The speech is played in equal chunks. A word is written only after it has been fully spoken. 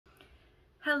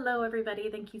Hello everybody,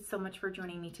 thank you so much for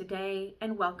joining me today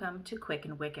and welcome to Quick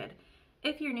and Wicked.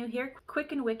 If you're new here,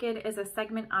 Quick and Wicked is a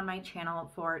segment on my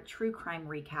channel for true crime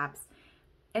recaps.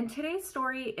 And today's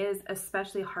story is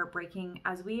especially heartbreaking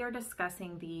as we are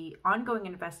discussing the ongoing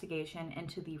investigation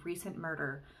into the recent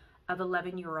murder of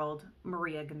 11-year-old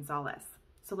Maria Gonzalez.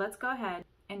 So let's go ahead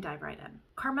and dive right in.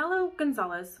 Carmelo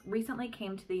Gonzalez recently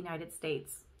came to the United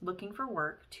States looking for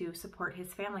work to support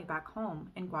his family back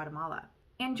home in Guatemala.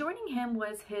 And joining him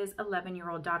was his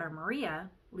 11-year-old daughter, Maria,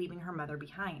 leaving her mother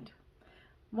behind.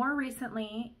 More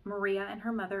recently, Maria and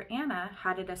her mother, Anna,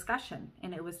 had a discussion,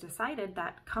 and it was decided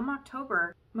that come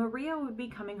October, Maria would be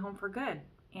coming home for good,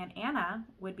 and Anna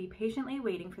would be patiently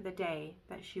waiting for the day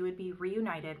that she would be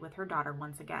reunited with her daughter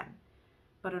once again.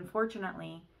 But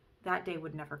unfortunately, that day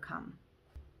would never come.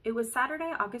 It was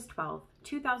Saturday, August 12,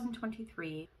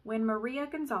 2023, when Maria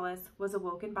Gonzalez was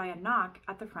awoken by a knock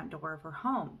at the front door of her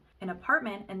home, an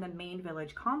apartment in the Main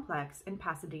Village complex in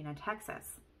Pasadena,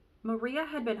 Texas. Maria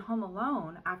had been home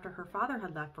alone after her father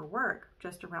had left for work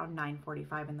just around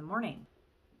 9:45 in the morning.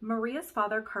 Maria's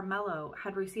father, Carmelo,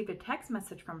 had received a text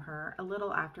message from her a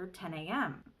little after 10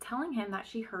 a.m., telling him that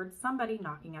she heard somebody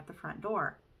knocking at the front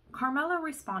door. Carmelo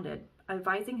responded,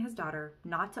 advising his daughter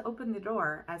not to open the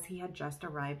door as he had just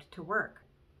arrived to work.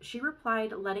 She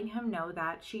replied, letting him know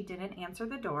that she didn't answer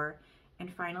the door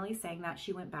and finally saying that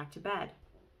she went back to bed.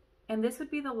 And this would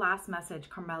be the last message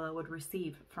Carmelo would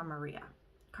receive from Maria.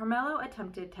 Carmelo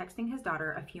attempted texting his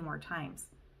daughter a few more times,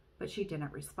 but she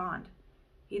didn't respond.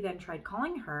 He then tried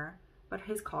calling her, but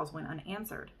his calls went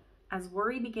unanswered. As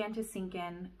worry began to sink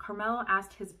in, Carmelo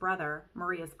asked his brother,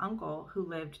 Maria's uncle, who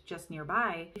lived just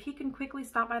nearby, if he can quickly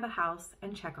stop by the house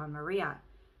and check on Maria.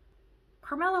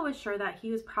 Carmelo was sure that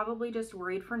he was probably just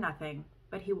worried for nothing,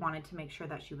 but he wanted to make sure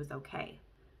that she was okay.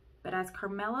 But as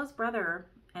Carmelo's brother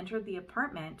entered the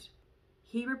apartment,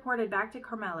 he reported back to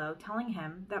Carmelo telling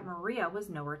him that Maria was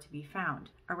nowhere to be found.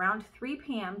 Around 3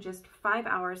 p.m., just 5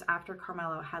 hours after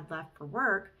Carmelo had left for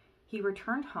work, he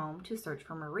returned home to search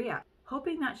for Maria,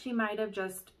 hoping that she might have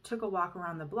just took a walk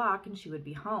around the block and she would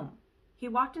be home. He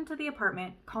walked into the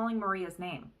apartment calling Maria's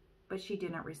name, but she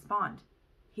didn't respond.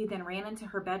 He then ran into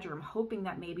her bedroom hoping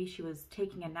that maybe she was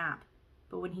taking a nap,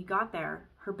 but when he got there,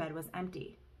 her bed was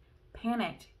empty.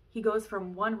 Panicked, he goes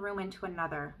from one room into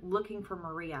another, looking for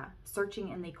Maria, searching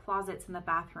in the closets and the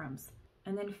bathrooms.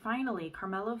 And then finally,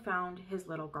 Carmelo found his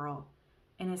little girl,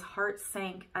 and his heart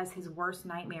sank as his worst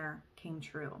nightmare came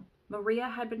true. Maria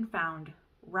had been found,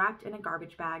 wrapped in a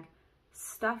garbage bag,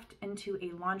 stuffed into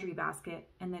a laundry basket,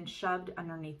 and then shoved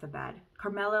underneath the bed.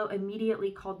 Carmelo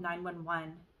immediately called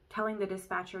 911, telling the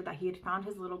dispatcher that he had found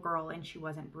his little girl and she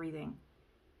wasn't breathing.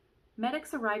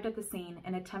 Medics arrived at the scene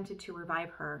and attempted to revive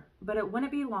her, but it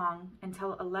wouldn't be long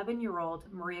until 11-year-old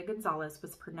Maria Gonzalez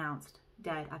was pronounced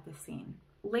dead at the scene.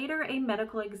 Later, a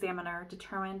medical examiner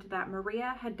determined that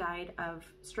Maria had died of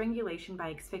strangulation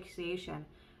by asphyxiation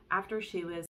after she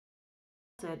was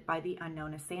assaulted by the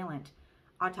unknown assailant.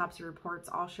 Autopsy reports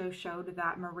also showed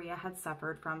that Maria had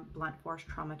suffered from blunt force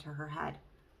trauma to her head.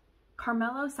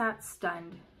 Carmelo sat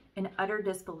stunned in utter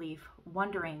disbelief,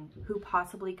 wondering who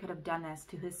possibly could have done this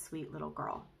to his sweet little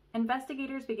girl.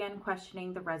 Investigators began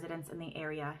questioning the residents in the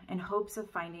area in hopes of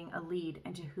finding a lead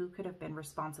into who could have been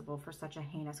responsible for such a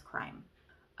heinous crime.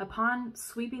 Upon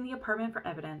sweeping the apartment for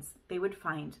evidence, they would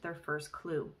find their first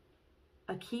clue.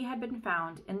 A key had been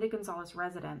found in the Gonzalez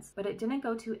residence, but it didn't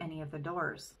go to any of the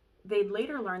doors. They'd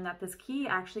later learn that this key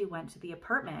actually went to the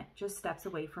apartment just steps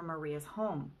away from Maria's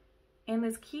home. And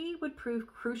this key would prove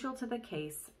crucial to the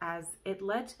case as it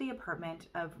led to the apartment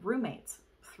of roommates,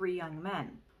 3 young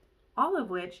men, all of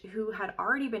which who had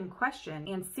already been questioned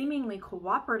and seemingly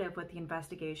cooperative with the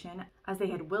investigation as they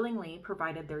had willingly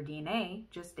provided their DNA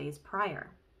just days prior.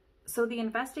 So the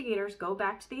investigators go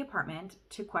back to the apartment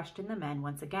to question the men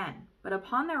once again. But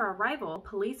upon their arrival,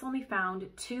 police only found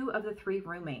 2 of the 3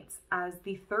 roommates, as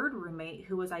the third roommate,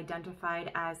 who was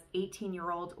identified as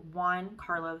 18-year-old Juan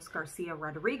Carlos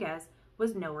Garcia-Rodriguez,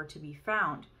 was nowhere to be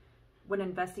found. When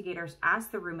investigators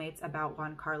asked the roommates about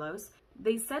Juan Carlos,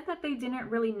 they said that they didn't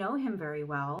really know him very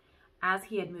well, as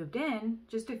he had moved in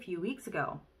just a few weeks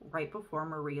ago, right before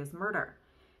Maria's murder.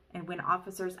 And when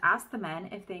officers asked the men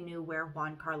if they knew where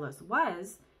Juan Carlos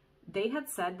was, they had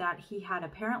said that he had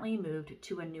apparently moved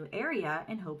to a new area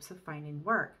in hopes of finding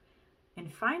work.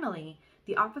 And finally,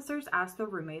 the officers asked the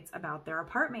roommates about their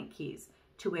apartment keys,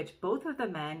 to which both of the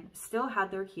men still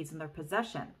had their keys in their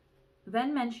possession,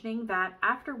 then mentioning that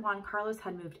after Juan Carlos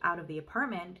had moved out of the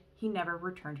apartment, he never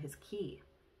returned his key.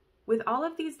 With all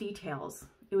of these details,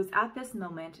 It was at this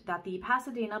moment that the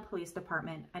Pasadena Police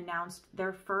Department announced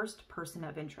their first person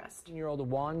of interest. 18-year-old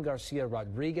Juan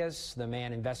Garcia-Rodriguez, the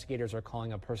man investigators are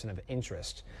calling a person of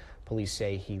interest. Police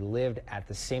say he lived at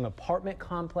the same apartment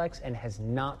complex and has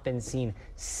not been seen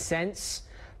since.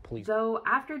 Though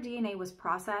after DNA was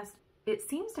processed, it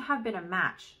seems to have been a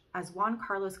match, as Juan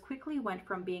Carlos quickly went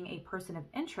from being a person of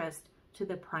interest to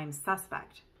the prime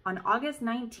suspect. On August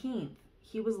 19th,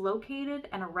 he was located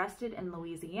and arrested in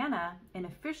Louisiana and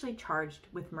officially charged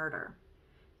with murder.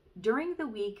 During the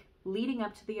week leading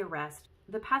up to the arrest,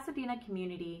 the Pasadena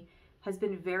community has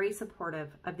been very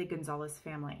supportive of the Gonzalez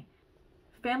family.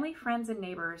 Family, friends, and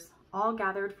neighbors all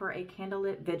gathered for a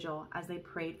candlelit vigil as they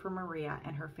prayed for Maria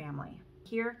and her family.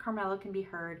 Here, Carmelo can be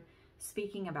heard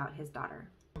speaking about his daughter.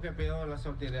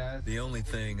 The only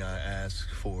thing I ask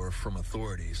for from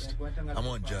authorities, I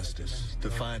want justice to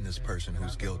find this person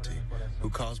who's guilty, who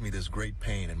caused me this great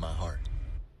pain in my heart.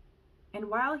 And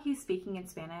while he's speaking in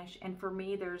Spanish, and for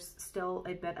me there's still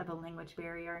a bit of a language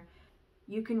barrier,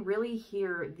 you can really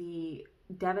hear the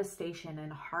devastation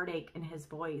and heartache in his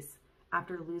voice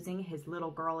after losing his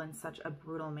little girl in such a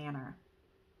brutal manner.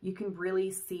 You can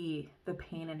really see the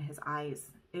pain in his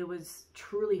eyes. It was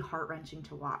truly heart-wrenching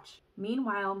to watch.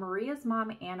 Meanwhile, Maria's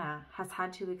mom, Anna, has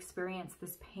had to experience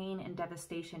this pain and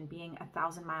devastation being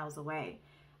 1,000 miles away,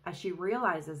 as she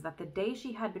realizes that the day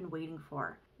she had been waiting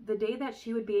for, the day that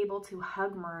she would be able to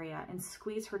hug Maria and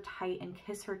squeeze her tight and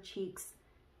kiss her cheeks,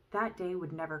 that day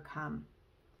would never come.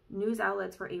 News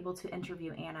outlets were able to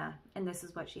interview Anna, and this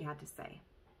is what she had to say.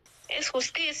 Es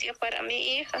justicia para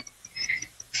mi hija.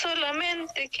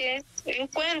 Solamente que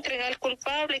encuentren al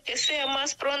culpable, que sea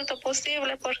más pronto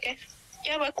posible, porque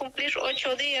ya va a cumplir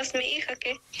 8 días mi hija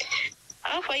que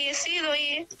ha fallecido,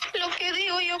 y lo que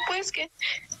digo yo pues que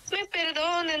me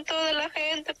perdonen toda la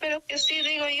gente, pero que sí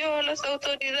digo yo, las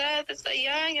autoridades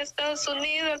allá en Estados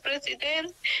Unidos, el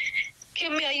presidente, que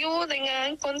me ayuden a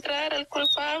encontrar al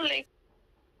culpable.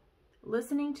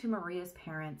 Listening to Maria's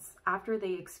parents after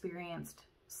they experienced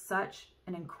such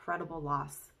an incredible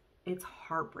loss, it's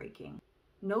heartbreaking.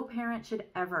 No parent should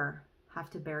ever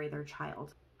have to bury their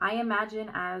child. I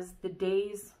imagine as the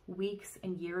days, weeks,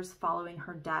 and years following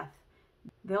her death,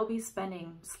 they'll be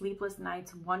spending sleepless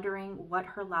nights wondering what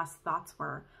her last thoughts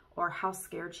were or how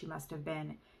scared she must have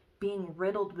been, being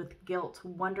riddled with guilt,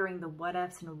 wondering the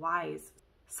what-ifs and whys,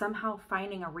 somehow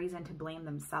finding a reason to blame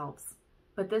themselves.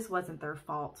 But this wasn't their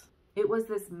fault. It was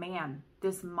this man,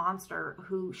 this monster,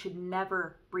 who should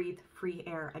never breathe free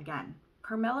air again.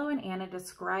 Carmelo and Anna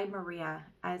described Maria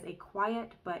as a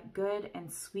quiet but good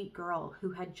and sweet girl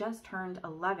who had just turned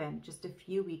 11 just a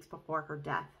few weeks before her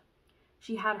death.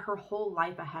 She had her whole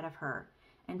life ahead of her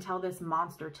until this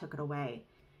monster took it away.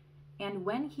 And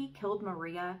when he killed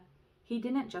Maria, he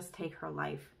didn't just take her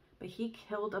life, but he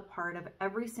killed a part of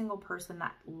every single person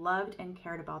that loved and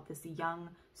cared about this young,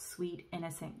 sweet,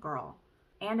 innocent girl.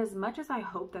 And as much as I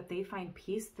hope that they find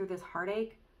peace through this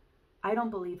heartache, I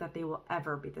don't believe that they will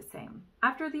ever be the same.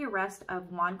 After the arrest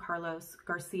of Juan Carlos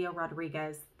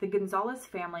Garcia-Rodriguez, the Gonzalez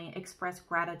family expressed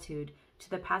gratitude to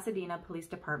the Pasadena Police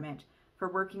Department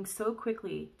for working so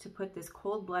quickly to put this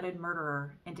cold-blooded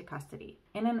murderer into custody.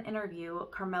 In an interview,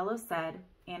 Carmelo said,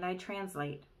 and I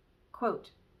translate,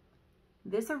 quote,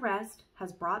 "This arrest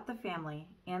has brought the family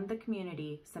and the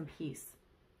community some peace.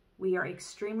 We are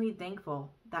extremely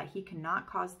thankful that he cannot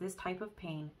cause this type of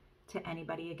pain to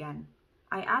anybody again.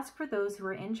 I ask for those who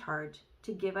are in charge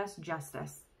to give us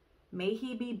justice. May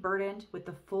he be burdened with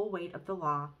the full weight of the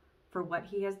law for what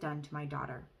he has done to my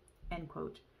daughter." End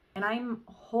quote. And I'm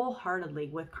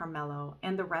wholeheartedly with Carmelo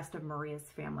and the rest of Maria's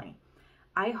family.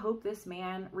 I hope this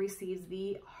man receives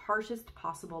the harshest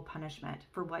possible punishment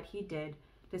for what he did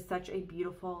to such a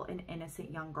beautiful and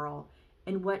innocent young girl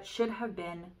in what should have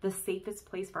been the safest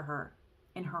place for her,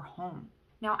 in her home.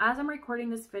 Now, as I'm recording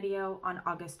this video on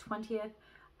August 20th,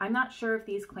 I'm not sure if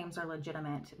these claims are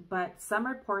legitimate, but some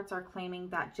reports are claiming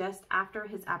that just after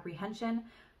his apprehension,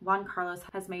 Juan Carlos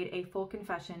has made a full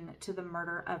confession to the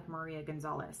murder of Maria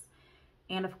Gonzalez.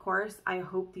 And of course, I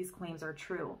hope these claims are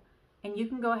true. And you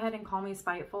can go ahead and call me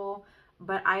spiteful,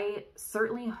 but I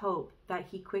certainly hope that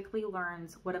he quickly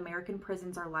learns what American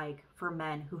prisons are like for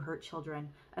men who hurt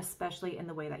children, especially in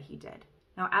the way that he did.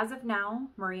 Now, as of now,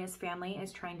 Maria's family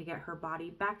is trying to get her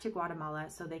body back to Guatemala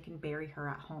so they can bury her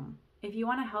at home. If you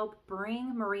want to help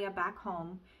bring Maria back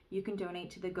home, you can donate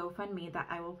to the GoFundMe that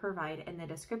I will provide in the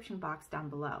description box down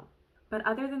below. But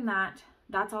other than that,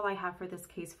 that's all I have for this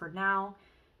case for now.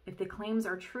 If the claims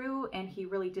are true and he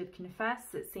really did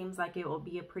confess, it seems like it will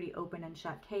be a pretty open and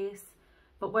shut case.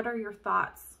 But what are your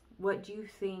thoughts? What do you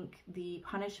think the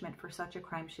punishment for such a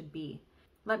crime should be?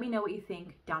 Let me know what you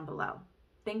think down below.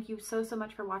 Thank you so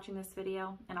much for watching this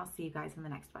video, and I'll see you guys in the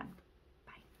next one.